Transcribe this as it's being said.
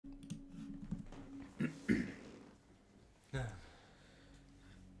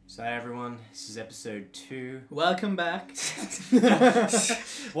So hey everyone, this is episode 2. Welcome back.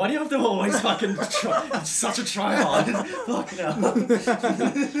 Why do you have to always fucking try? It's such a tryhard. Fucking hell.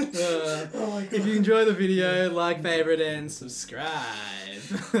 Oh my God. If you enjoy the video, like, favorite, and subscribe.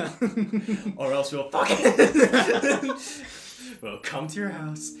 Or else we'll we'll come to your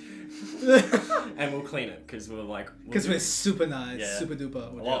house and we'll clean it because we're super nice, Yeah. super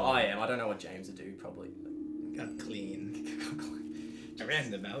duper. Well, I am. I don't know what James would do. Probably. Got clean.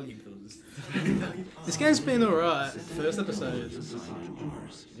 Around the valuables. This game's been alright. First episode.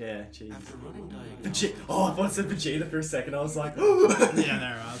 Yeah, jeez. Oh, I thought it said Vegeta for a second. I was like, Yeah,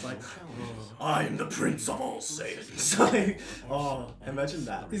 no, I was like, I am the prince of all Saiyans. Oh, imagine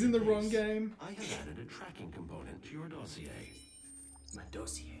that. he's in the wrong game. I have added a tracking component to your dossier. My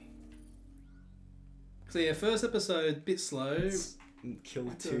dossier. So yeah, first episode, bit slow. Kill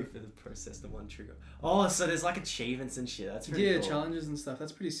 2 for the process, the 1 trigger. Oh, so there's like achievements and shit. That's really cool. Challenges and stuff.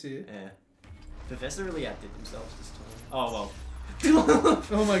 That's pretty sick. Yeah. Professor really outdid themselves this time. Oh well.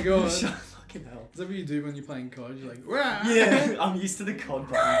 Oh my God. Fucking hell. Is that what you do when you're playing COD? You're like, Wah! Yeah, I'm used to the COD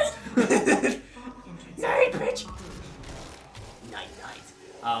buttons. Night, bitch. Night.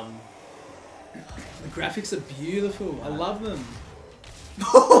 The graphics are beautiful. I love them.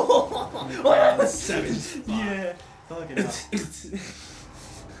 Oh, savage. Yeah. Fucking hell.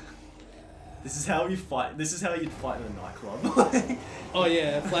 This is how you fight. This is how you'd fight in a nightclub. Oh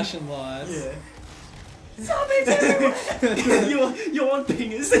yeah, flashing lights. Yeah. Zombies everywhere! you're on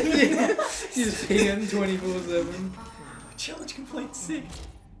pingers. Yeah. You just pinging 24/7. Challenge complete, sick.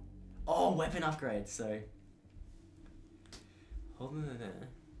 Oh, weapon upgrade, so. Hold on there.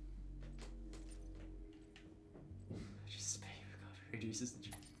 Just speed recovery reduces the.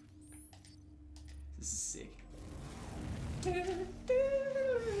 This is sick. You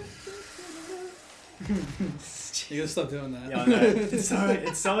gotta stop doing that. Yeah, I know. It's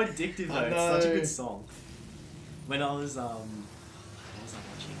so addictive though. It's such a good song. When I was what was I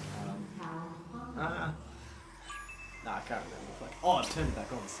watching? Nah, I can't remember. Like, oh, I've turned it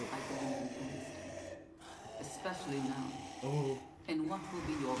back on. Sick. Especially now. Oh. And what will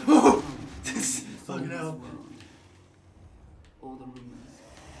be your Fucking hell. all the rumors,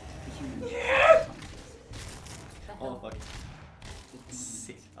 the human Oh fuck.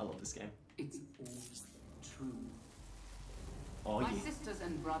 Sick. I love this game. It's all true. Oh My yeah. sisters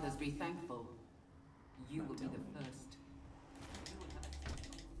and brothers, be thankful. You will be the first.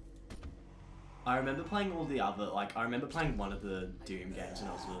 I remember playing all the other, I remember playing one of the Doom games when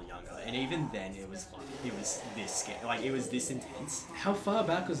I was really younger, and even then it was this scary, it was this intense. How far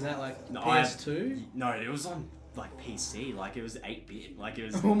back was that? Like No, PS2? No, it was on PC, it was 8-bit, it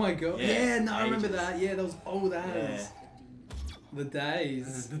was. Oh my God! Yeah, Yeah, no, I remember ages. that. Yeah, those old ads. Yeah. The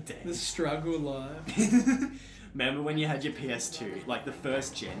days. The days. The struggle life. Remember when you had your PS2, the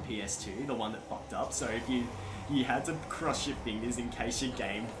first gen PS2, the one that fucked up, so if you had to cross your fingers in case your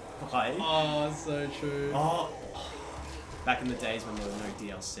game died. Oh, so true. Oh, back in the days when there was no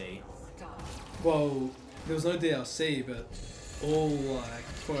DLC. Well, there was no DLC, but all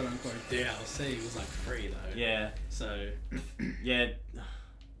quote unquote DLC was free though. Yeah. So Yeah,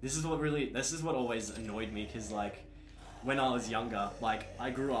 this is what always annoyed me, because when I was younger,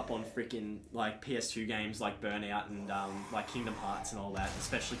 I grew up on freaking PS2 games like Burnout and Kingdom Hearts and all that,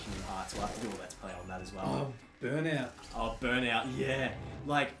 especially Kingdom Hearts. We'll have to do a Let's Play on that as well. oh, Burnout. Oh, Burnout, yeah.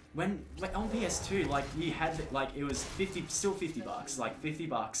 When on PS2, you had it was still $50,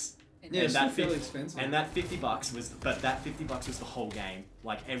 $50. Yeah, it's still fairly expensive. And that $50 was, that $50 was the whole game.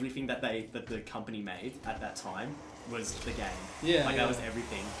 Everything that the company made at that time was the game. Yeah, that was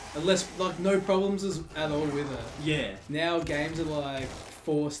everything. Unless no problems at all with it. Yeah. Now games are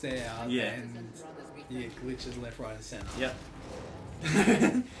forced out. Yeah. And you get glitches left, right, and center. Yep.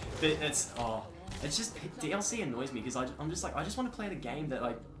 But it's just DLC annoys me, because I'm just I just want to play the game that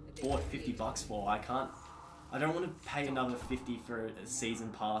I bought $50 for. I don't want to pay another $50 for a season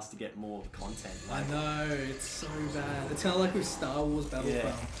pass to get more content. I know, it's so bad. It's kind of like with Star Wars Battlefront.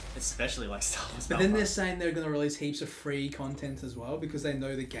 Yeah, especially Star Wars. But then they're saying they're going to release heaps of free content as well, because they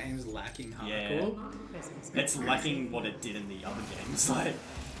know the game's lacking hardcore. Yeah. It's lacking what it did in the other games.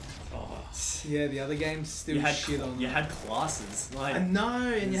 Yeah, the other games still shit on You them. had classes. I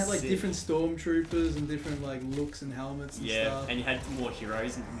know, and you had sick. different stormtroopers and different looks and helmets and stuff. And you had more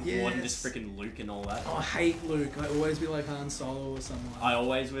heroes and more than just freaking Luke and all that. Oh, I hate Luke. I always be like Han Solo or someone. I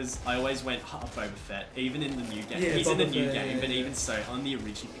always went Boba Fett, even in the new game. Yeah, He's in the Boba new Fett, game, yeah, but yeah. even so, in the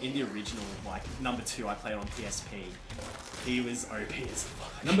original, number 2 I played on PSP. He was OP as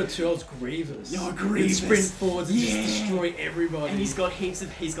fuck. Number 2, I was Grievous. Yo, Grievous. He'd sprint forwards and just destroy everybody. And he's got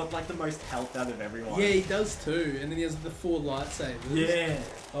the most most health out of everyone. Yeah, he does too. And then he has the 4 lightsabers. Yeah.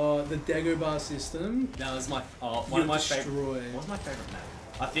 Oh, the Dagobah system. That was my one of my favorite. Destroy. What was my favorite map?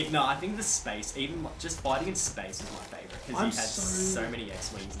 I think the space, even just fighting in space, was my favorite because he I'm had so so many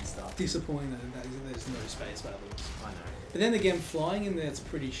X-wings and stuff. Disappointing that there's no space battles. I know. But then again, flying in there, it's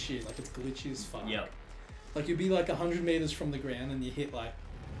pretty shit. Like, it's glitchy as fuck. Yep. Like, you'd be like 100 meters from the ground and you hit like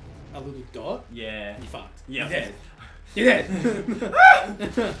a little dot. Yeah. You're fucked. Yeah. You're dead. You're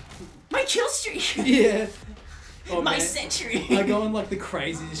dead. My kill streak. Yeah. Oh, My man. century. I go on like the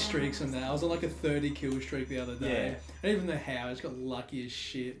craziest streaks on that. I was on like a 30 kill streak the other day. Yeah. I don't even know how. I just got lucky as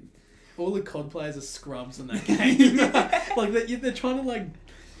shit. All the COD players are scrubs in that game. Like they're trying to like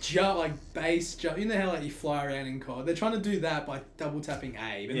jump, like base jump. You know how like you fly around in COD? They're trying to do that by double tapping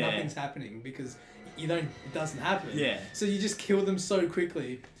A, but Yeah. nothing's happening because it doesn't happen. Yeah. So you just kill them so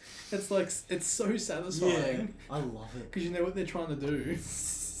quickly. It's like, it's so satisfying. I love it. Because you know what they're trying to do.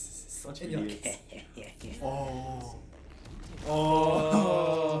 Such And you're idiots. like, Oh.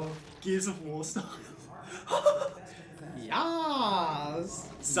 Oh. Gears of War style. Yes.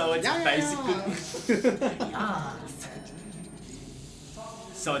 So it's basically. Yes.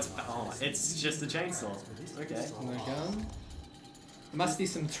 So it's just a chainsaw. Okay. No gun. There must be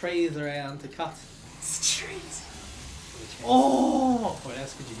some trees around to cut. Streets. Oh! What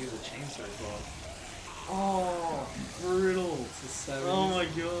else could you use a chainsaw for? Oh, brutal. This is so Oh my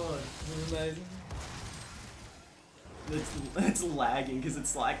god. amazing. It's lagging because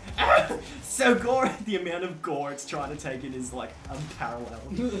it's like so gore. The amount of gore it's trying to take in is like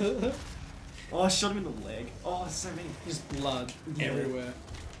unparalleled. Oh, I shot him in the leg. Oh, so many. Just blood Yeah. everywhere.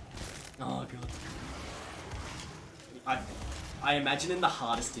 Oh god. I imagine in the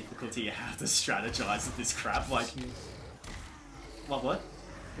hardest difficulty you have to strategize with this crap. Like what?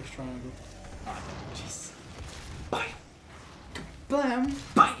 Push triangle. Oh, jeez. Bye. Blam!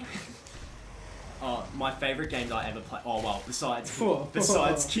 Bye. Oh, my favorite game that I ever played. Oh well, besides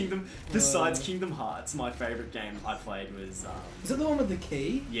Kingdom Hearts, my favorite game I played was. Is that the one with the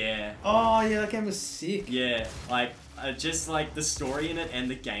key? Yeah. Oh yeah, that game was sick. Yeah, like just like the story in it and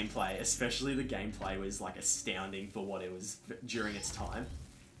the gameplay, especially the gameplay was like astounding for what it was during its time.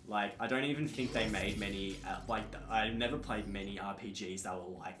 Like I don't even think they made many. I never played many RPGs that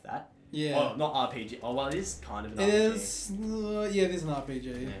were like that. Yeah. Oh, not RPG. Oh well, it is kind of an It RPG. is. Yeah, it is an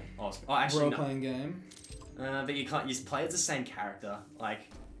RPG. Yeah. Oh, actually, no. Role-playing game. But you can't. You play as the same character. Like.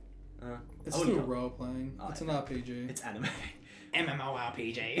 It's I still wouldn't call- role-playing. Oh, It's an RPG. It's anime.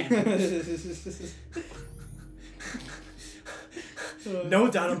 MMORPG. No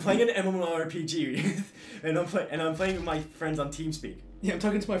doubt, I'm playing an MMORPG, and I'm playing with my friends on TeamSpeak. Yeah, I'm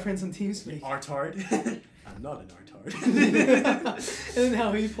talking to my friends on TeamSpeak. Artard. I'm not an artard. And then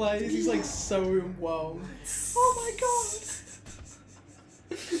how he plays, he's like so overwhelmed. Oh my god!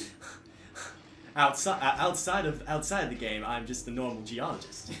 Outside of the game, I'm just a normal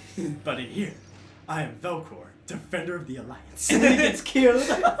geologist. But in here, I am Velcor, defender of the Alliance. And then he gets killed.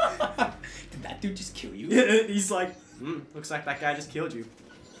 Did that dude just kill you? He's like, looks like that guy just killed you.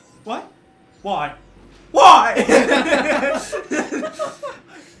 What? Why? Why?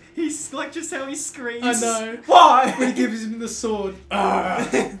 He's like just how he screams. I know. Why? When he gives him the sword.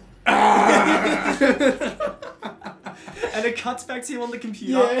 And it cuts back to him on the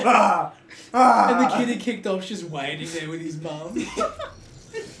computer. Yeah. Ah. And the kid he kicked off's just waiting there with his mum.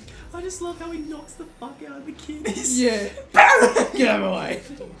 I just love how he knocks the fuck out of the kids. Yeah. Get out of my way.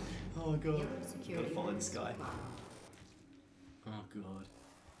 Oh god. Gotta follow this guy. Oh god.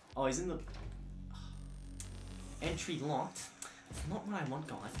 Oh, he's in the entry locked. It's not what I want,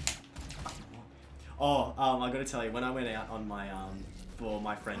 guys. Oh, I gotta tell you, when I went out on my for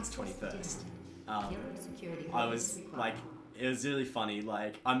my friend's 21st, I was like, it was really funny.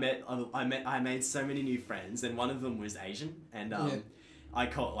 Like, I made so many new friends, and one of them was Asian, and I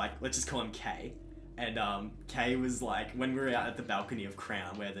call let's just call him K. And Kay was like, when we were out at the balcony of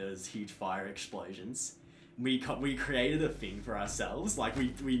Crown where there was huge fire explosions, we created a thing for ourselves. Like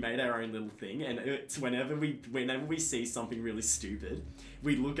we made our own little thing, and it's whenever we see something really stupid,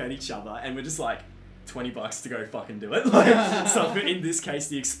 we look at each other and we're just like, $20 to go fucking do it. Like, so in this case,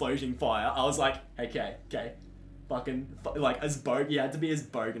 the explosion fire, I was like, okay, fucking like he had to be as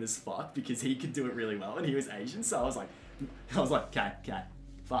bogan as fuck because he could do it really well and he was Asian. So I was like, okay,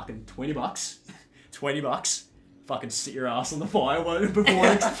 fucking $20. $20. Fucking sit your ass on the fire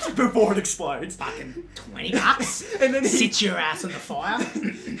before it explodes. Fucking $20. And then sit your ass on the fire.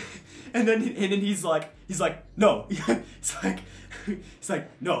 and then he's like, no. He's like,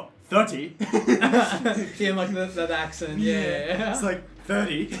 no, 30. Yeah, like that accent. Yeah. It's like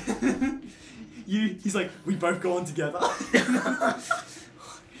 30. He's like, we both go on together.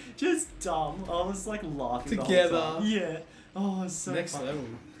 Just dumb. I was like laughing Together. the whole time. Yeah. Oh, it's so Next fun. level.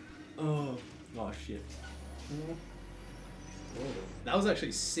 Oh shit. That was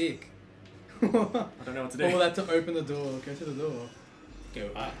actually sick. I don't know what to do. All that to open the door. Go to the door. Go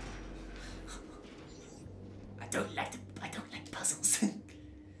up. I don't like puzzles.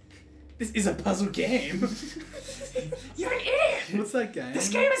 This is a puzzle game. You're an idiot. What's that game? This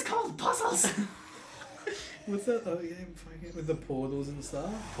game is called Puzzles. What's that other game fucking with the portals and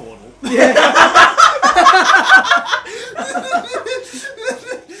stuff? Portal. Yeah.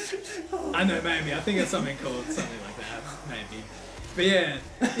 I know, maybe. I think it's something called something like that. Maybe. But yeah,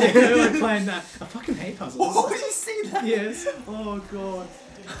 they were like playing that. I fucking hate puzzles. Oh, did you see that? Yes. Oh god.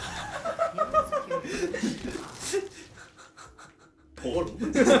 Portal.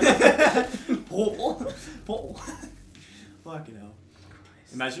 Portal. Portal. Fucking hell.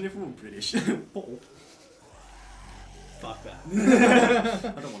 Imagine if we were British. Portal. Fuck that.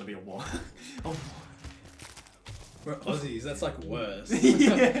 I don't want to be a what. Oh. We're Aussies. That's like worse.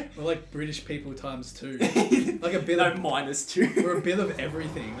 Yeah. We're like British people times 2. Like a bit No, of. -2. We're a bit of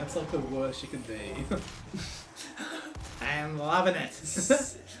everything. That's like the worst you can be. I'm loving it.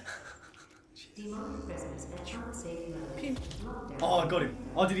 Oh, I got him.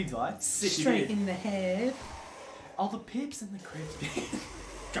 Oh, did he die? Sick. he Straight did. in the head. Oh, the pips and the cribs.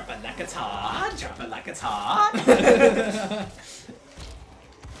 Drop it like it's hot. Drop it like it's hot.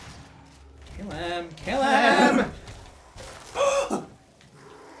 Kill him. Kill him.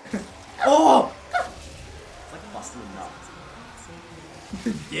 Oh! It's like busting a nut.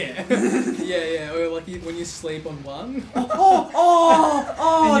 Yeah. yeah. Or like when you sleep on one.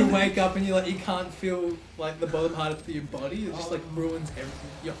 Oh! And you wake up and you can't feel like the bottom half of your body. It just like ruins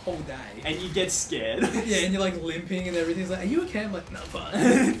everything, your whole day. And you get scared. Yeah, and you're like limping and everything's like, are you okay? I'm like, no,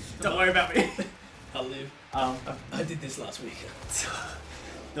 fine. Don't worry about me. I'll live. I did this last week.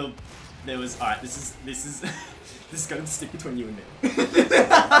 There was alright. This is going to stick between you and me.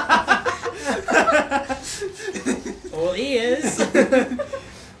 All ears.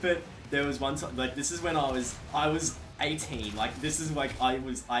 But there was one time, like this is when I was 18. Like this is like I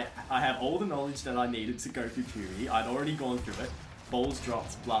have all the knowledge that I needed to go through puberty. I'd already gone through it. Balls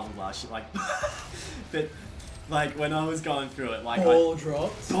dropped, blah blah blah, shit like. But like when I was going through it, like Ball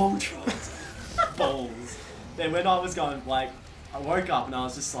dropped. ball dropped, balls. Then when I was going like. I woke up and I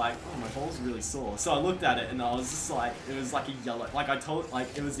was just like, oh, my ball's really sore. So I looked at it and I was just like, it was like a yellow, like I told,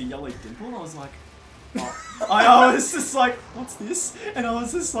 like it was a yellow dimple. And I was like, oh. I was just like, what's this? And I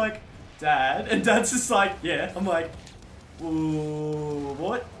was just like, Dad. And Dad's just like, yeah. I'm like, ooh,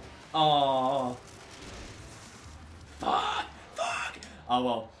 what? Oh, fuck. Oh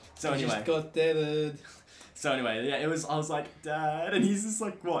well. So You anyway. just got deaded. So anyway, yeah, it was. I was like, Dad, and he's just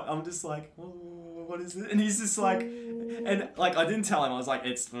like, what? I'm just like, oh, what is it? And he's just like, and like I didn't tell him. I was like,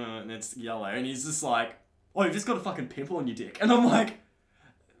 it's yellow, and he's just like, oh, you've just got a fucking pimple on your dick, and I'm like,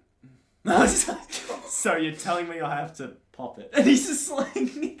 I was just like, so you're telling me I have to pop it? And he's just like,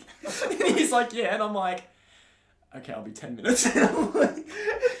 and he's like, yeah, and I'm like, okay, I'll be 10 minutes, and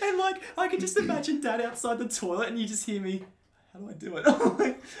I can just imagine Dad outside the toilet, and you just hear me. How do I do it? I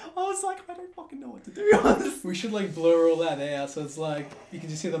was like, I don't fucking know what to do. We should like blur all that out so it's like you can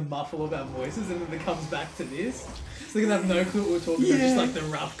just hear the muffle of our voices and then it comes back to this. So they can have no clue what we're talking about, just like the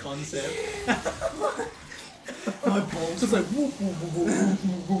rough concept. My balls. Just like whoop, whoop, whoop, whoop,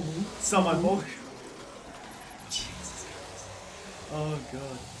 whoop, whoop, whoop. So my balls. Jesus Christ. Oh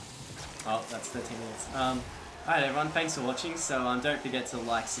god. Oh, that's 13 minutes. Alright everyone, thanks for watching. So don't forget to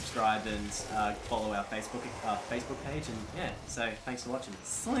like, subscribe, and follow our Facebook page. And yeah, so thanks for watching.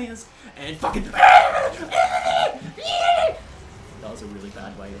 Slayers and fucking. That was a really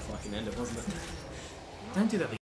bad way to fucking end it, wasn't it? Don't do that.